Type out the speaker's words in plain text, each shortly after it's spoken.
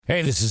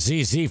Hey, this is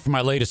EZ from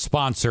my latest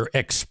sponsor,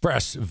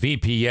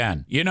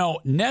 ExpressVPN. You know,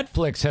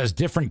 Netflix has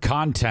different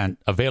content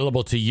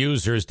available to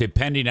users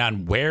depending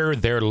on where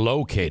they're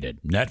located.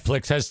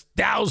 Netflix has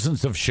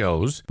thousands of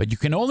shows, but you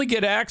can only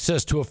get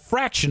access to a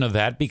fraction of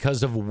that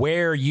because of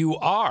where you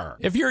are.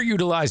 If you're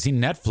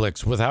utilizing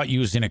Netflix without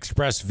using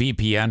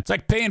ExpressVPN, it's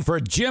like paying for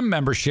a gym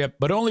membership,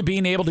 but only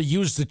being able to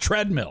use the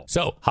treadmill.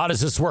 So, how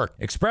does this work?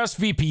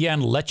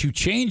 ExpressVPN lets you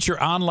change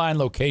your online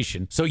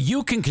location so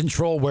you can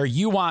control where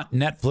you want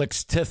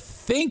Netflix to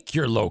think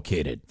you're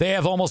located. They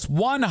have almost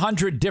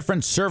 100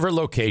 different server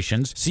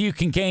locations, so you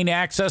can gain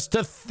access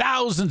to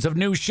thousands of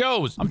new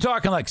shows. I'm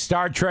talking like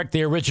Star Trek,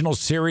 the original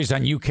series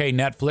on UK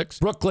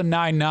Netflix, Brooklyn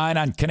Nine-Nine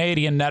on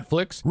Canadian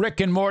Netflix, Rick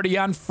and Morty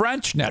on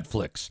French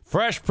Netflix,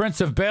 Fresh Prince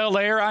of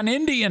Bel-Air on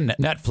Indian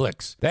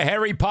Netflix, the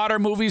Harry Potter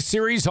movie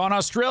series on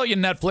Australian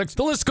Netflix.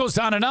 The list goes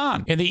on and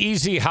on. In the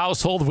EZ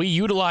household, we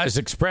utilize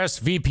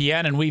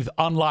ExpressVPN, and we've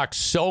unlocked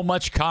so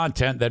much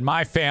content that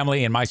my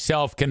family and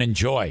myself can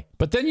enjoy.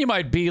 But then you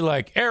might be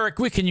like, Eric,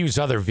 we can use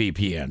other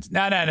VPNs.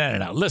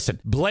 No. Listen,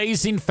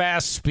 blazing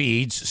fast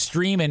speeds,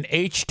 stream in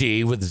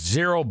HD with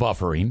zero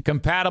buffering,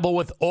 compatible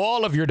with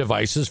all of your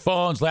devices,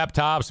 phones,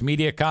 laptops,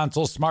 media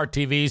consoles, smart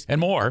TVs,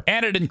 and more.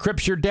 And it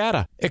encrypts your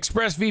data.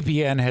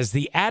 ExpressVPN has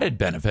the added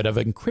benefit of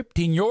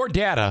encrypting your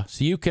data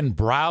so you can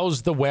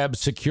browse the web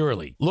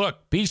securely.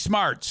 Look, be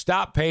smart.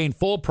 Stop paying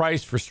full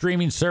price for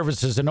streaming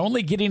services and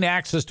only getting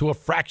access to a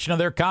fraction of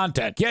their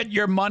content. Get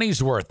your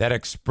money's worth at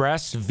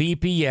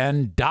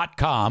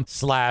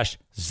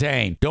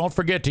expressvpn.com/Zane. Don't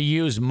forget to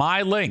use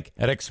my link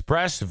at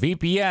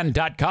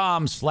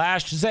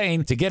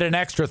expressvpn.com/Zane to get an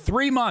extra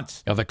 3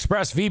 months of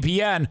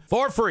ExpressVPN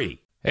for free.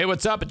 Hey,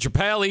 what's up? It's your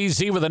pal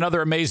EZ with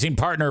another amazing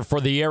partner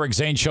for the Eric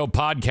Zane Show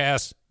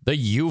podcast, the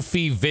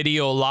Eufy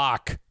Video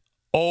Lock.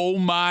 Oh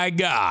my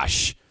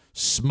gosh.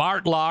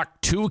 Smart lock,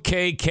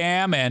 2K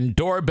cam, and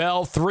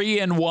doorbell,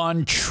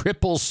 3-in-1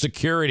 triple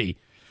security.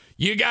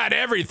 You got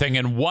everything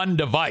in one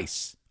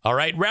device. All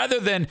right,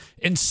 rather than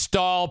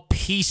install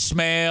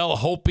piecemeal,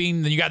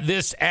 hoping that you got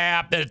this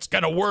app, that it's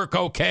going to work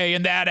okay,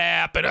 and that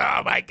app, and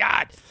oh my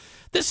God.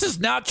 This is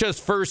not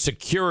just for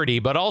security,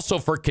 but also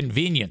for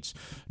convenience.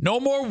 No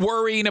more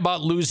worrying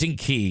about losing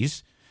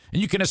keys,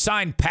 and you can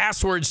assign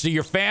passwords to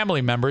your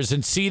family members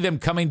and see them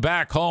coming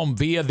back home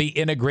via the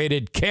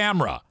integrated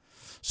camera.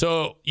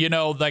 So, you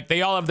know, like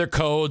they all have their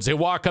codes. They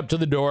walk up to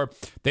the door,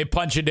 they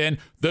punch it in,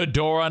 the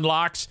door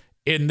unlocks,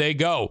 in they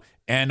go.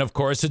 And, of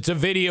course, it's a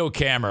video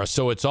camera,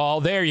 so it's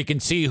all there. You can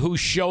see who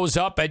shows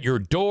up at your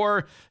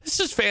door. This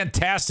is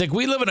fantastic.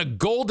 We live in a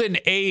golden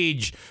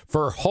age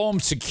for home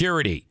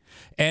security.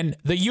 And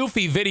the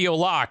Eufy Video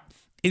Lock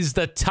is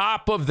the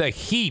top of the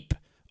heap,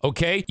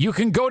 okay? You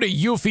can go to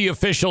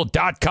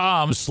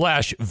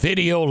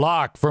eufyofficial.com/video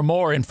lock for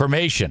more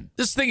information.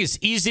 This thing is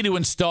easy to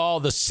install.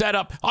 The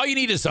setup, all you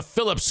need is a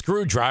Phillips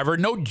screwdriver,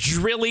 no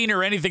drilling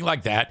or anything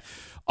like that.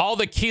 All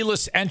the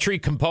keyless entry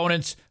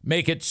components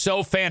make it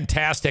so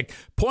fantastic.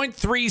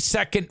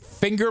 0.3-second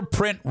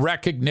fingerprint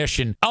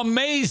recognition.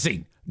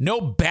 Amazing.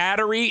 No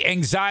battery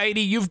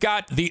anxiety. You've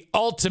got the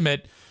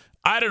ultimate,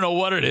 I don't know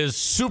what it is,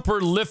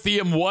 super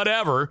lithium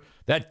whatever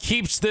that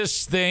keeps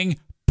this thing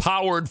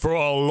powered for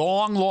a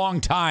long, long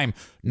time.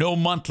 No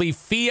monthly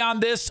fee on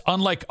this,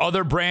 unlike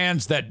other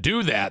brands that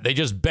do that. They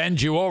just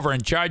bend you over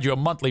and charge you a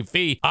monthly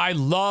fee. I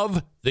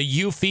love the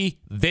Eufy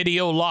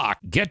Video Lock.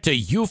 Get to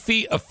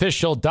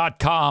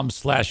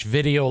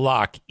eufyofficial.com/video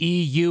lock.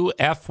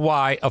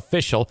 EUFY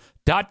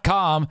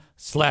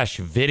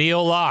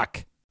official.com/video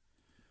lock.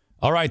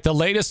 All right, the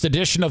latest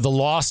edition of the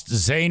Lost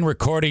Zane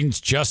Recordings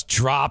just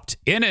dropped.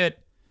 In it,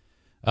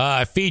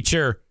 I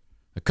feature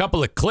a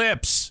couple of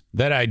clips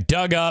that I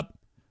dug up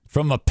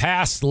from a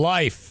past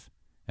life,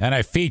 and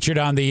I featured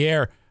on the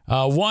air.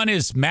 One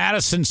is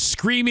Madison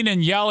screaming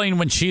and yelling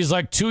when she's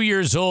like 2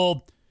 years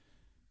old,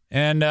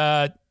 and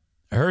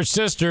her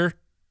sister,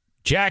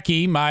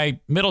 Jackie, my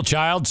middle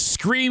child,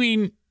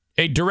 screaming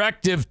a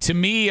directive to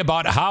me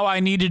about how I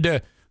needed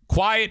to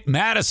quiet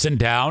Madison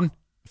down.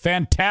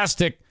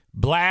 Fantastic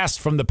blast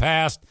from the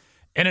past.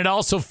 And it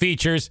also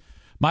features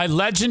my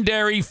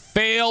legendary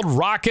failed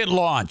rocket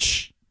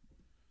launch.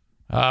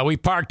 We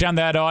parked on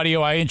that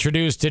audio. I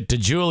introduced it to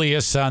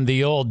Julius on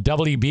the old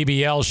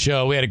WBBL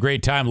show. We had a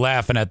great time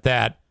laughing at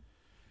that.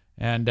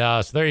 And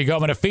so there you go. I'm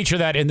going to feature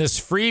that in this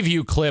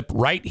Freeview clip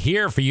right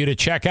here for you to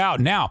check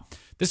out. Now,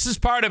 this is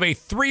part of a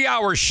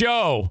 3-hour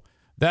show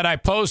that I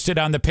posted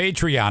on the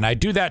Patreon. I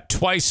do that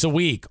twice a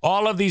week.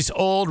 All of these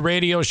old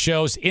radio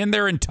shows in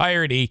their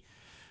entirety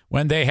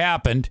when they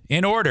happened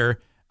in order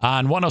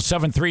on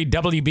 107.3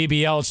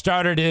 WBBL.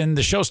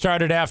 The show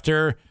started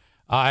after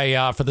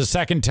I, for the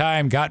second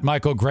time, got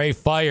Michael Gray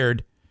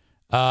fired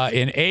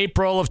in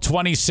April of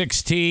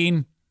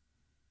 2016,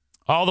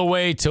 all the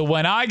way to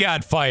when I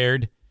got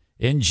fired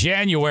in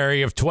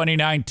January of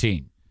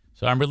 2019.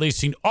 So I'm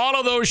releasing all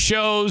of those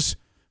shows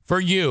for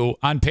you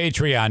on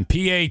Patreon,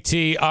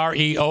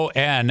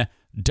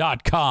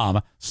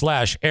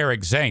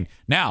 patreon.com/Eric Zane.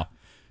 Now,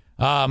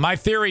 my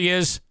theory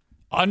is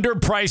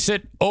underprice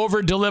it,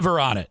 over-deliver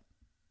on it.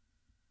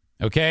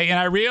 Okay? And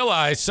I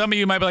realize some of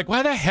you might be like,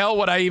 why the hell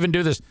would I even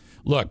do this?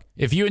 Look,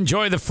 if you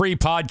enjoy the free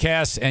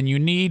podcasts and you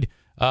need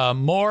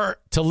more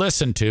to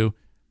listen to,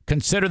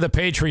 consider the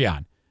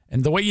Patreon.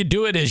 And the way you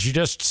do it is you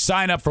just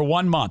sign up for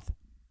 1 month.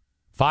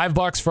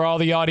 $5 for all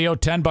the audio,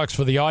 $10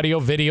 for the audio,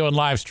 video, and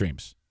live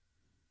streams.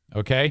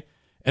 Okay?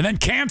 And then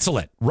cancel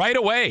it right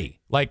away.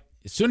 Like,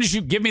 as soon as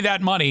you give me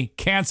that money,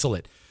 cancel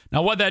it.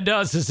 Now, what that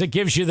does is it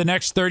gives you the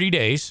next 30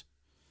 days,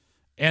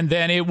 and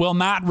then it will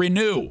not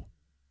renew.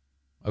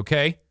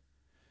 Okay?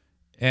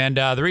 And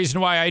the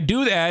reason why I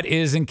do that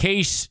is in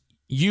case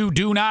you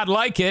do not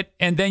like it,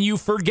 and then you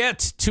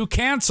forget to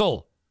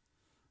cancel.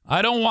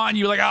 I don't want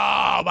you like,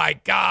 oh, my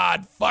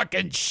God,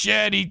 fucking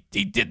shit. He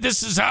did,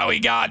 this is how he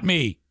got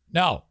me.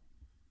 No.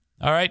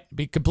 All right?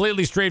 Be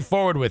completely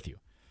straightforward with you.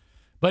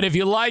 But if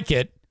you like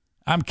it,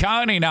 I'm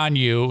counting on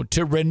you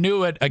to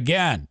renew it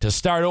again, to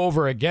start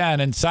over again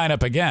and sign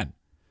up again.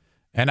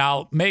 And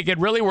I'll make it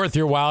really worth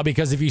your while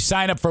because if you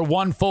sign up for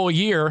 1 full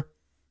year,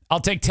 I'll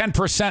take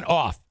 10%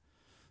 off.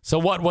 So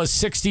what was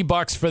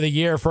 $60 for the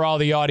year for all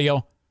the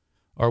audio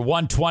or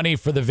 $120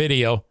 for the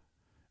video?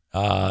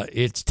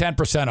 It's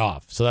 10%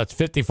 off. So that's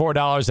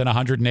 $54 and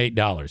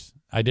 $108.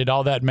 I did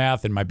all that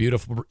math in my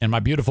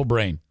beautiful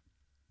brain.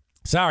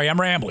 Sorry, I'm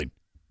rambling.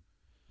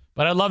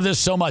 But I love this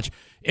so much.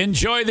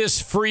 Enjoy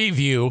this free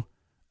view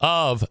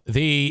of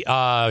the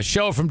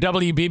show from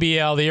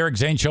WBBL, the Eric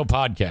Zane Show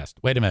podcast.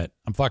 Wait a minute.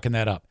 I'm fucking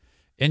that up.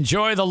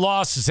 Enjoy the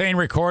lost Zane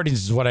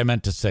Recordings is what I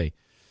meant to say.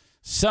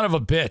 Son of a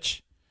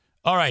bitch.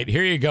 All right,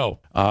 here you go.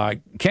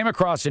 Came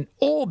across an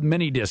old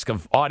mini disc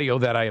of audio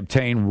that I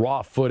obtained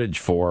raw footage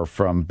for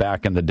from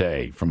back in the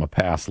day, from a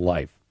past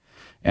life.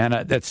 And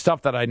that's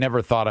stuff that I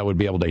never thought I would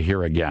be able to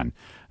hear again.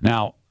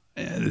 Now,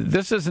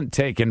 this isn't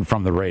taken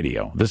from the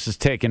radio. This is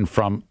taken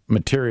from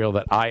material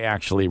that I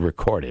actually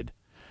recorded.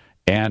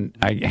 And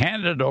I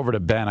handed it over to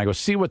Ben. I go,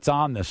 see what's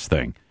on this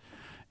thing.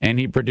 And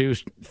he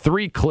produced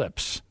 3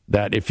 clips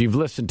that if you've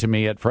listened to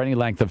me for any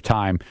length of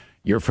time,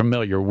 you're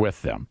familiar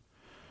with them.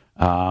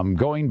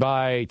 Going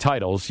by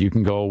titles, you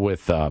can go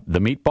with The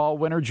Meatball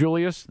Winner,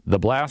 Julius, The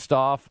Blast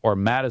Off, or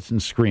Madison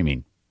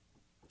Screaming.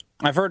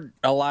 I've heard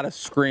a lot of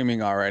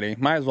screaming already.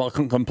 Might as well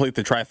complete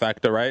the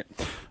trifecta, right?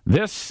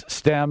 This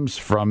stems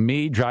from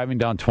me driving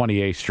down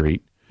 28th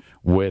Street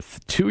with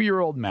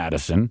 2-year-old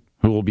Madison,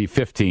 who will be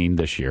 15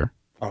 this year.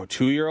 Oh,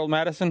 2-year-old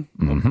Madison?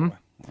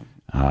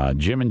 Mm-hmm.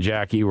 Jim and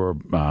Jackie were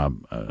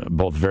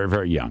both very,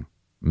 very young.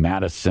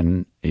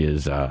 Madison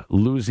is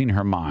losing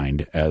her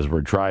mind as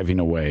we're driving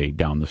away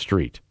down the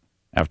street.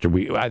 I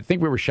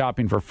think we were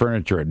shopping for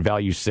furniture at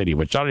Value City,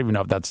 which I don't even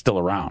know if that's still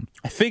around.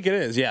 I think it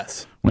is,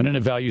 yes. Went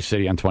into Value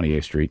City on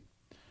 28th Street,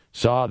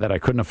 saw that I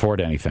couldn't afford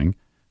anything,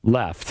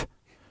 left,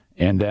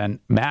 and then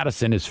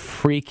Madison is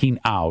freaking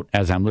out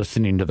as I'm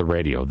listening to the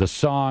radio. The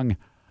song,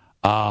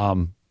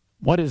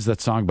 what is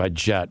that song by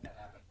Jet?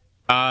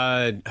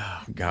 God.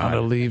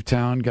 Gotta leave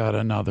town, got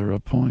another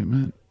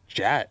appointment.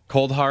 Jet.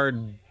 Cold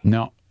Hard.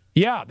 No.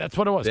 Yeah, that's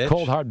what it was. Bitch?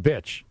 Cold Hard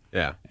Bitch.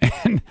 Yeah.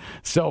 And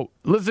so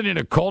listening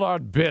to Cold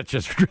Hard Bitch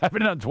as we're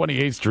driving on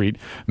 28th Street,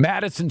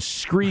 Madison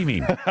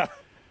screaming.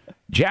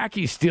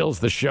 Jackie steals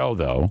the show,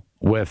 though,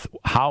 with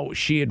how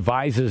she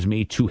advises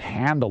me to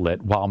handle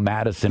it while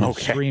Madison is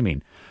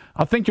screaming.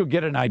 I think you'll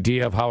get an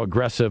idea of how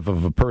aggressive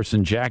of a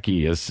person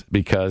Jackie is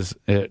because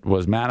it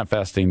was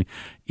manifesting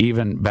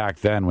even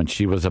back then when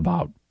she was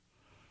about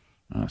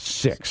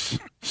 6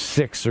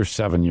 or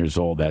 7 years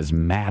old as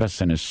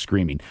Madison is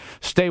screaming.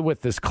 Stay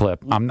with this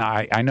clip.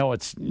 I know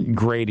it's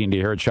grating to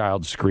hear a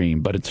child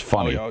scream, but it's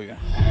funny. Oh, yeah.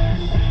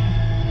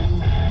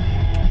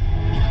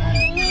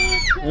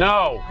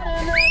 No.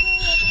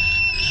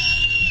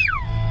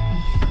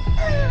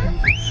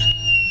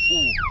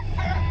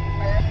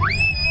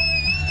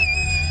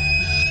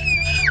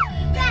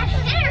 That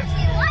hair's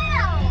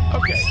loud.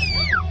 Okay.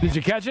 Did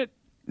you catch it?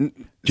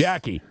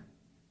 Jackie.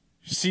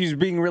 She's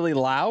being really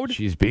loud?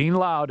 She's being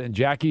loud, and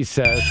Jackie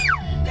says,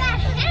 That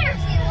hair's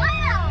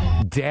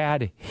loud.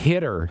 Dad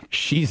hit her.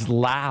 She's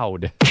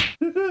loud.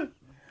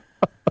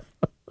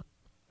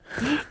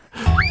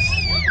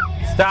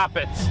 Stop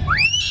it.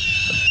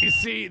 You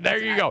see, there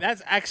you go.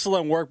 That's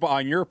excellent work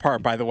on your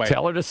part, by the way.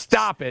 Tell her to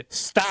stop it.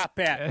 Stop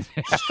it.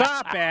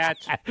 Stop it.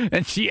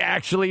 And she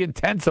actually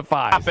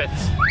intensifies. Stop it.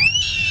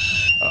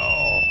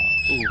 Oh.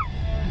 Ooh.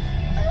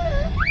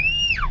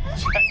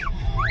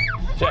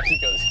 Jackie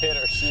goes, hit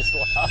her, she's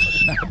loud.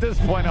 At this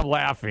point, I'm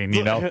laughing,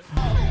 you know.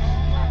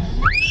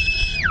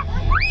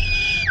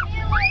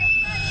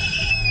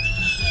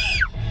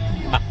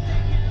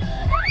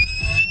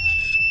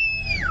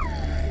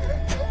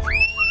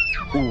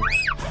 Ooh.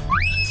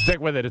 Stick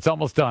with it. It's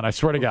almost done. I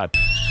swear to God.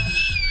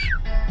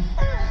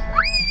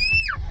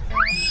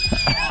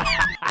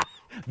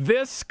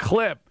 This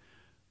clip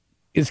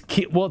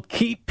will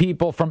keep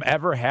people from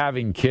ever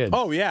having kids.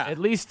 Oh, yeah. At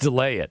least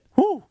delay it.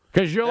 Whew.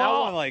 Because you're That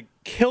all one,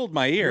 killed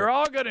my ear. You're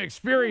all going to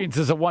experience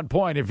this at one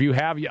point if you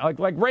have,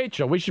 like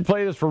Rachel. We should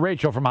play this for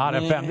Rachel from Hot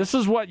FM. This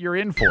is what you're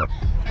in for.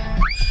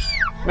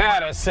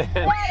 Madison.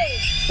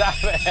 Stop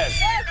it.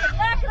 Listen,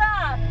 knock it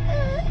off.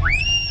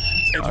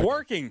 It's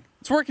working.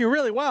 It's working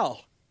really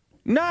well.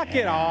 Knock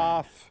it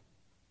off.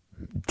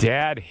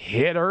 Dad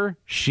hit her.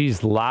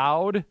 She's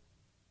loud.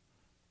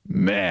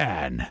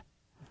 Man.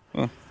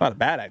 Well, not a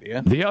bad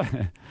idea.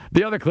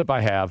 The other clip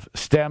I have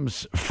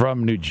stems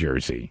from New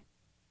Jersey.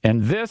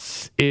 And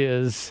this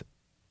is,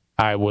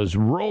 I was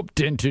roped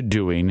into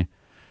doing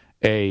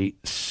a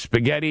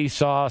spaghetti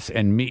sauce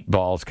and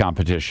meatballs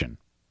competition.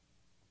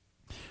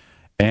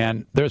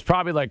 And there's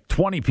probably like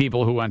 20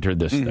 people who entered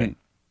this thing.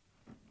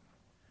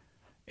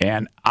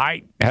 And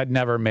I had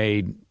never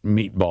made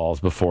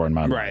meatballs before in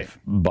my life.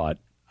 But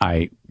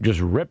I just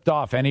ripped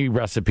off any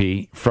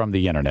recipe from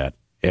the internet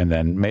and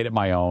then made it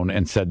my own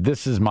and said,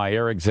 this is my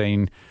Eric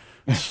Zane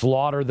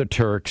Slaughter the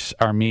Turks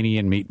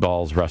Armenian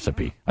meatballs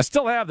recipe. I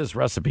still have this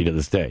recipe to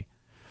this day.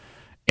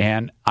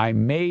 And I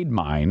made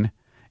mine,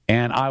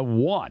 and I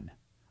won.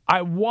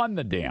 I won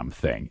the damn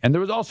thing. And there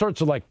was all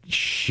sorts of, like,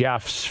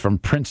 chefs from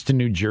Princeton,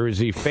 New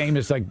Jersey,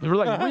 famous, like, there were,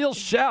 like, real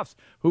chefs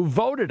who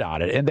voted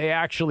on it. And they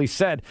actually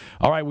said,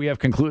 all right, we have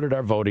concluded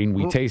our voting.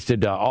 We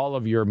tasted all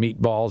of your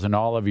meatballs and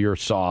all of your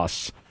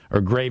sauce,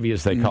 or gravy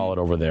as they call it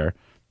over there.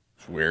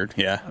 It's weird,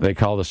 yeah. They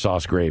call the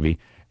sauce gravy.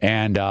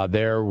 And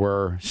there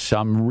were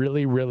some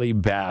really, really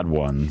bad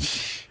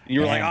ones.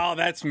 You were like, oh,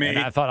 that's me. And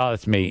I thought, oh,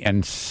 that's me.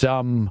 And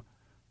some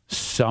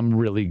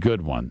really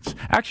good ones.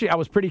 Actually, I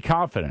was pretty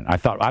confident. I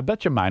thought, I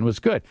bet you mine was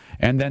good.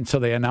 And then so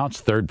they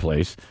announced third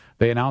place.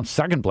 They announced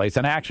second place.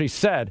 And I actually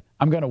said,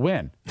 I'm going to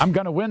win. I'm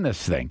going to win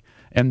this thing.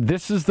 And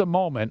this is the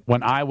moment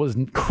when I was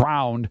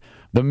crowned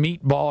the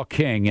Meatball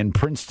King in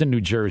Princeton,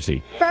 New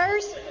Jersey.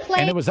 First place.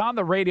 And it was on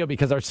the radio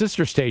because our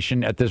sister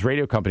station at this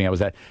radio company I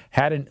was at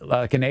had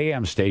an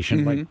AM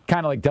station, like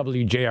kind of like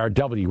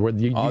WJRW, where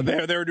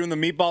they were doing the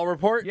meatball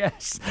report?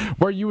 Yes,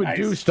 where you would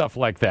do stuff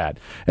like that.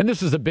 And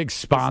this is a big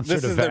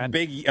sponsored event. This is the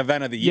big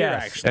event of the year,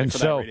 actually, and for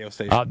so, that radio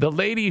station. The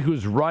lady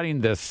who's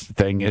running this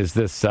thing is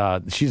this,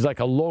 she's like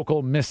a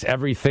local Miss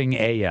Everything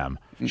AM.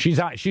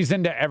 She's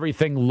into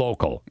everything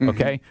local,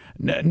 okay?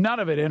 None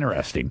of it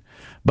interesting,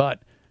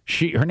 but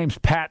her name's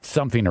Pat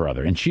something or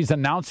other, and she's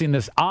announcing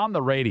this on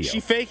the radio. Is she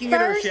faking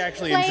it, or is she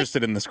actually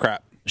interested in this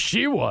crap?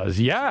 She was,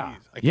 yeah.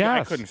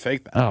 I couldn't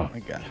fake that. Oh,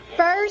 my God.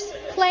 First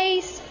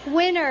place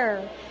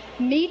winner,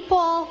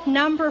 meatball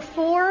number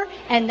 4,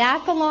 and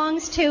that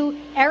belongs to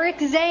Eric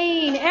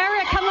Zane.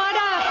 Eric, come on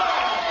up.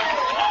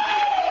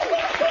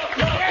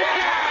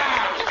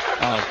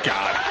 Oh,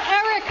 God.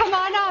 Eric, come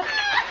on up.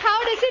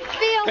 How does it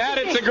feel? Pat,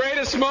 it's the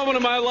greatest moment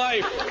of my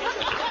life.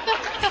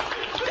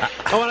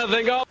 I want to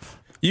thank all.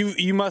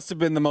 You must have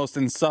been the most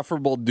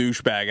insufferable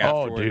douchebag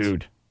afterwards. Oh,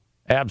 dude.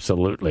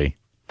 Absolutely.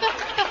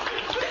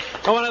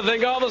 I want to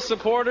thank all the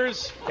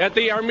supporters at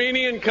the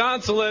Armenian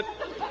consulate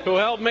who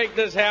helped make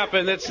this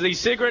happen. It's the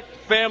secret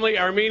family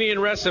Armenian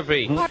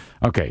recipe.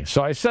 Okay,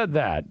 so I said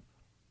that,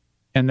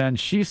 and then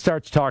she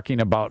starts talking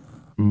about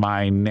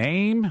my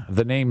name.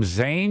 The name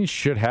Zane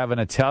should have an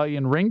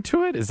Italian ring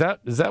to it. Is that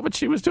what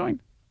she was doing?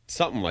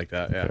 Something like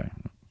that, yeah. Okay.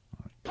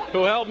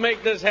 Who helped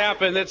make this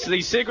happen. It's the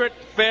secret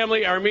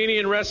family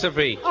Armenian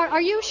recipe.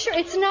 Are you sure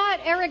it's not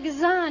Eric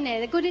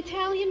Zane, the good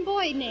Italian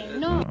boy name?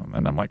 No.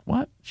 And I'm like,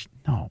 what?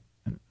 No.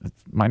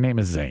 My name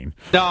is Zane.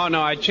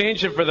 No, I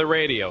changed it for the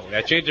radio.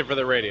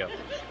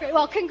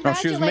 Well,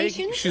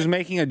 congratulations. She was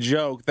making a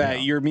joke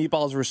that your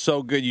meatballs were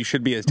so good you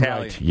should be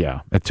Italian. Right,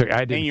 yeah. I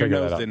didn't and your figure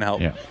nose that out. didn't help.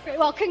 Yeah.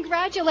 Well,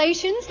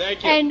 congratulations.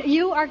 Thank you. And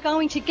you are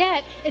going to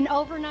get an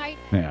overnight.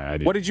 Yeah, I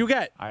did. What did you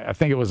get? I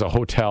think it was a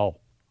hotel.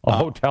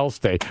 Hotel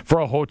stay for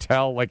a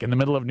hotel like in the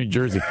middle of New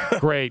Jersey.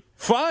 Great.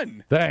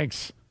 Fun.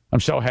 Thanks. I'm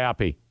so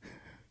happy.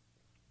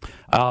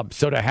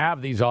 So to have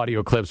these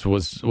audio clips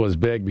was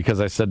big because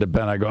I said to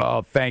Ben, I go,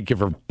 oh, thank you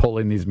for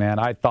pulling these, man.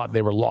 I thought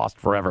they were lost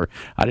forever.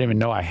 I didn't even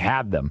know I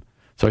had them.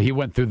 So he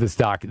went through this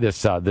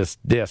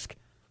disc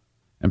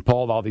and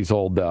pulled all these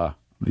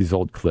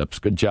old clips.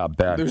 Good job,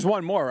 Ben. There's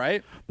one more,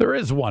 right? There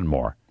is one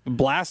more.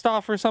 Blast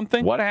off or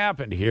something? What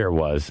happened here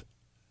was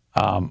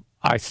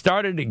I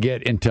started to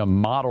get into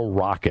model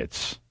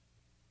rockets.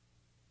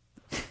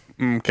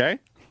 Okay.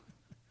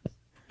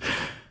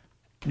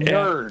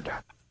 Nerd.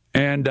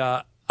 And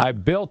I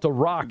built a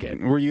rocket.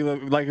 Were you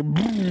like...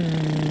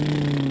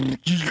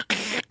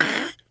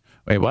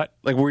 Wait, what?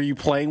 Like, were you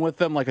playing with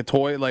them like a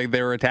toy? Like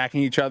they were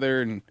attacking each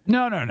other and...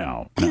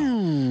 No.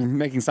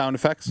 Making sound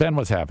effects? Ben,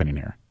 what's happening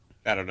here?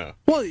 I don't know.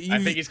 Well,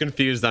 I think he's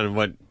confused on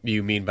what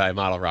you mean by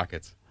model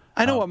rockets.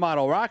 I know what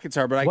model rockets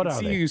are, but I can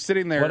see you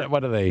sitting there.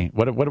 What are they?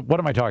 What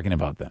am I talking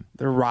about then?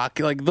 They're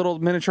like little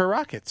miniature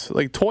rockets,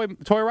 like toy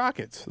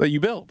rockets that you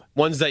build.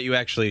 Ones that you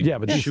actually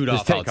shoot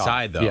off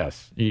outside, though.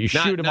 Yes, you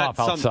shoot them off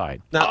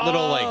outside. Not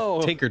little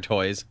like tinker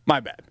toys. My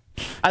bad.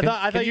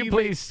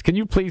 Can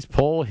you please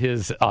pull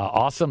his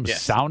awesome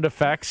sound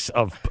effects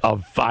of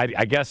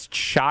I guess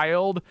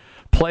child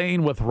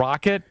playing with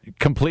rocket,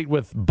 complete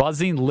with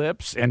buzzing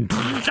lips and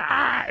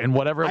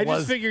whatever it was.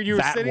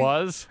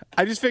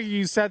 I just figured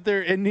you sat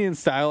there Indian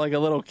style like a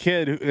little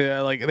kid,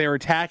 like they were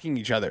attacking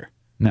each other.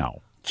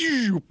 No.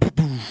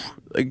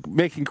 Like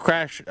making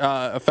crash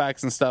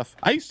effects and stuff.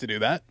 I used to do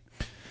that.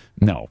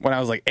 No. When I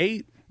was like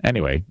 8.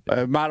 Anyway.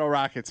 Model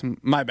rockets,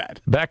 my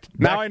bad. Back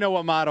now I know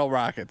what model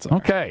rockets are.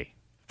 Okay.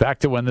 back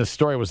to when this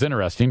story was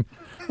interesting.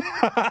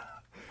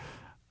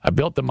 I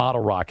built the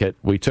model rocket.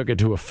 We took it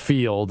to a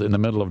field in the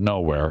middle of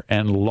nowhere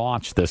and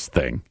launched this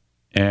thing.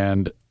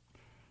 And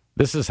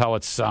this is how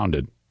it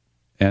sounded.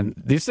 And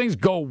these things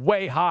go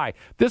way high.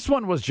 This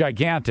one was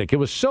gigantic. It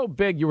was so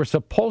big you were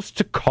supposed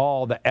to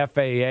call the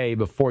FAA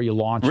before you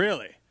launched it.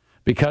 Really?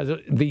 Because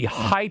the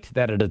height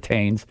that it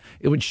attains,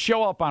 it would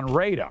show up on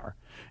radar.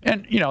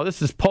 And,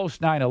 this is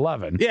post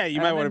 9/11. Yeah,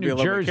 you might want to be a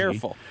little bit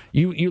careful.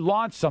 You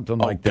launch something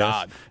like this.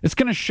 God. It's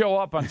going to show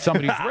up on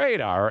somebody's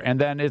radar, and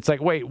then it's like,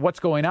 wait,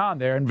 what's going on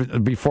there?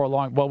 And before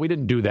long, well, we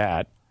didn't do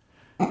that.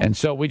 And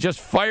so we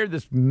just fired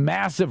this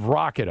massive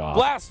rocket off.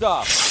 Blast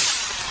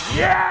off!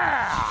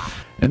 Yeah!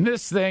 And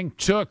this thing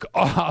took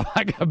off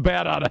like a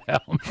bat out of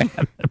hell,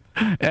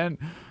 man.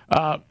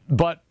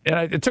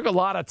 It took a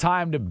lot of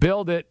time to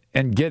build it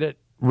and get it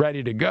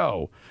ready to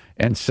go.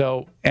 And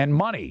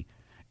money.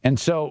 And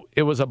so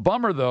it was a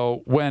bummer,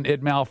 though, when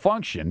it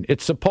malfunctioned.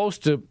 It's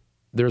supposed to,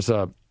 there's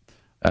a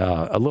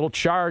little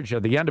charge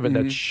at the end of it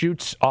that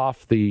shoots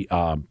off the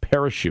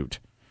parachute.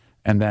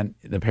 And then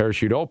the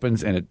parachute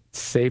opens and it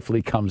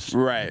safely comes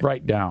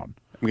right down.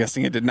 I'm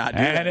guessing it did not do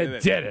that. And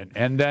it didn't.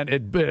 And then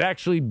it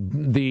actually,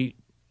 the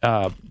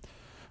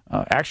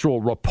actual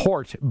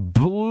report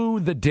blew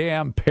the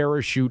damn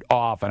parachute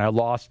off, and I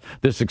lost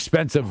this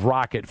expensive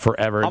rocket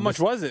forever. How much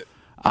was it?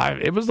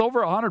 It was over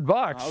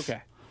 $100. Oh,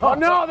 okay. Oh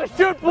no, the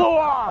chute blew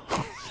off!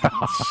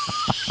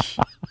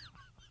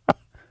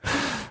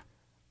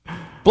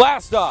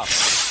 Blast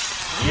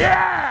off!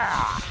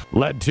 Yeah!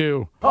 Led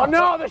to. Oh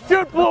no, the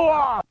chute blew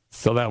off!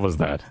 So that was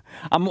that.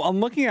 I'm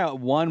looking at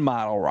one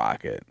model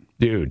rocket.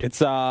 Dude.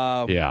 It's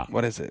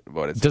what is it?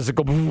 Does it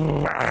go?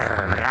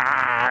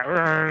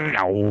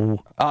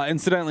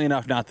 Incidentally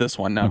enough, not this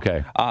one. No.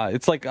 Okay.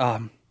 It's like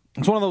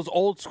it's one of those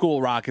old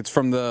school rockets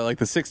from the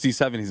 60s,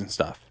 70s and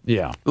stuff.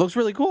 Yeah. It looks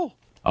really cool.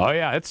 Oh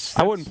yeah,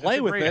 I wouldn't play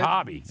with it. It's a great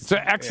hobby. It's an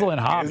excellent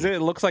hobby. It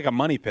looks like a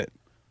money pit.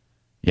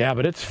 Yeah,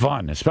 but it's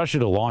fun,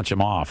 especially to launch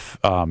them off.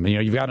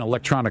 You've got an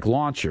electronic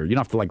launcher. You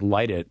don't have to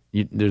light it.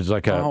 There's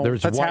that's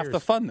wires, half the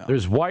fun, though.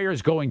 There's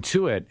wires going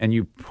to it, and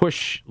you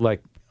push a button.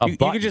 You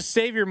could just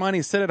save your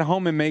money, sit at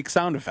home, and make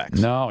sound effects.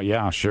 No,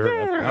 yeah,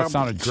 sure. That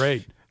sounded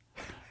great.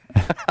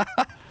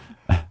 I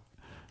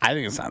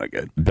think it sounded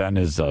good. Ben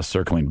is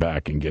circling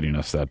back and getting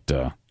us that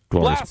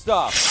glorious. Blast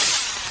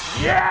off!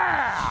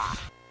 Yeah!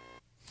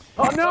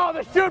 Oh no,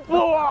 the chute blew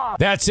off!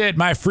 That's it.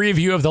 My free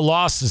view of the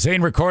Lost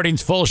Zane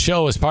Recordings full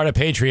show is part of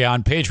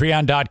Patreon.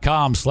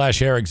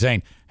 Patreon.com/Eric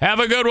Zane. Have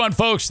a good one,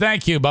 folks.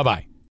 Thank you.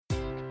 Bye-bye.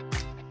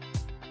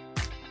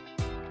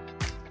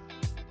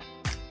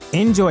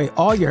 Enjoy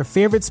all your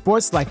favorite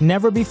sports like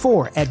never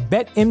before at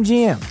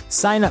BetMGM.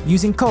 Sign up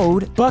using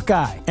code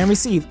Buckeye and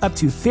receive up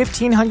to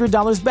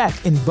 $1,500 back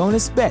in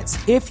bonus bets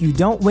if you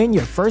don't win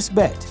your first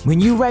bet.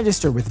 When you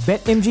register with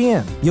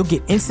BetMGM, you'll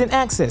get instant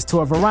access to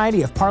a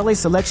variety of parlay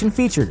selection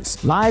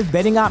features, live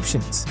betting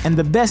options, and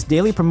the best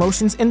daily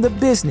promotions in the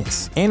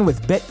business. And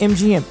with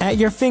BetMGM at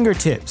your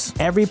fingertips,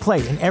 every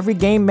play and every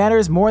game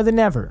matters more than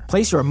ever.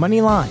 Place your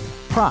money line,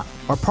 prop,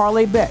 or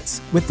parlay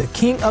bets with the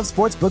king of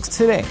sportsbooks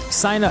today.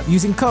 Sign up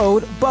using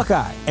code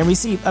Buckeye and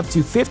receive up to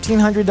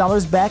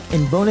 $1,500 back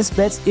in bonus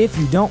bets if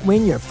you don't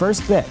win your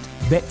first bet.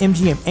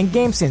 BetMGM and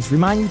GameSense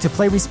remind you to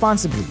play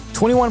responsibly.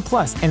 21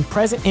 plus and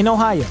present in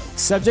Ohio,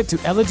 subject to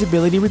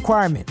eligibility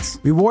requirements.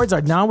 Rewards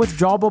are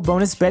non-withdrawable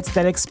bonus bets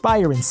that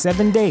expire in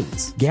 7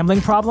 days. Gambling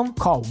problem?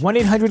 Call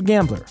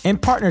 1-800-GAMBLER in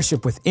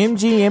partnership with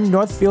MGM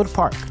Northfield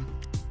Park.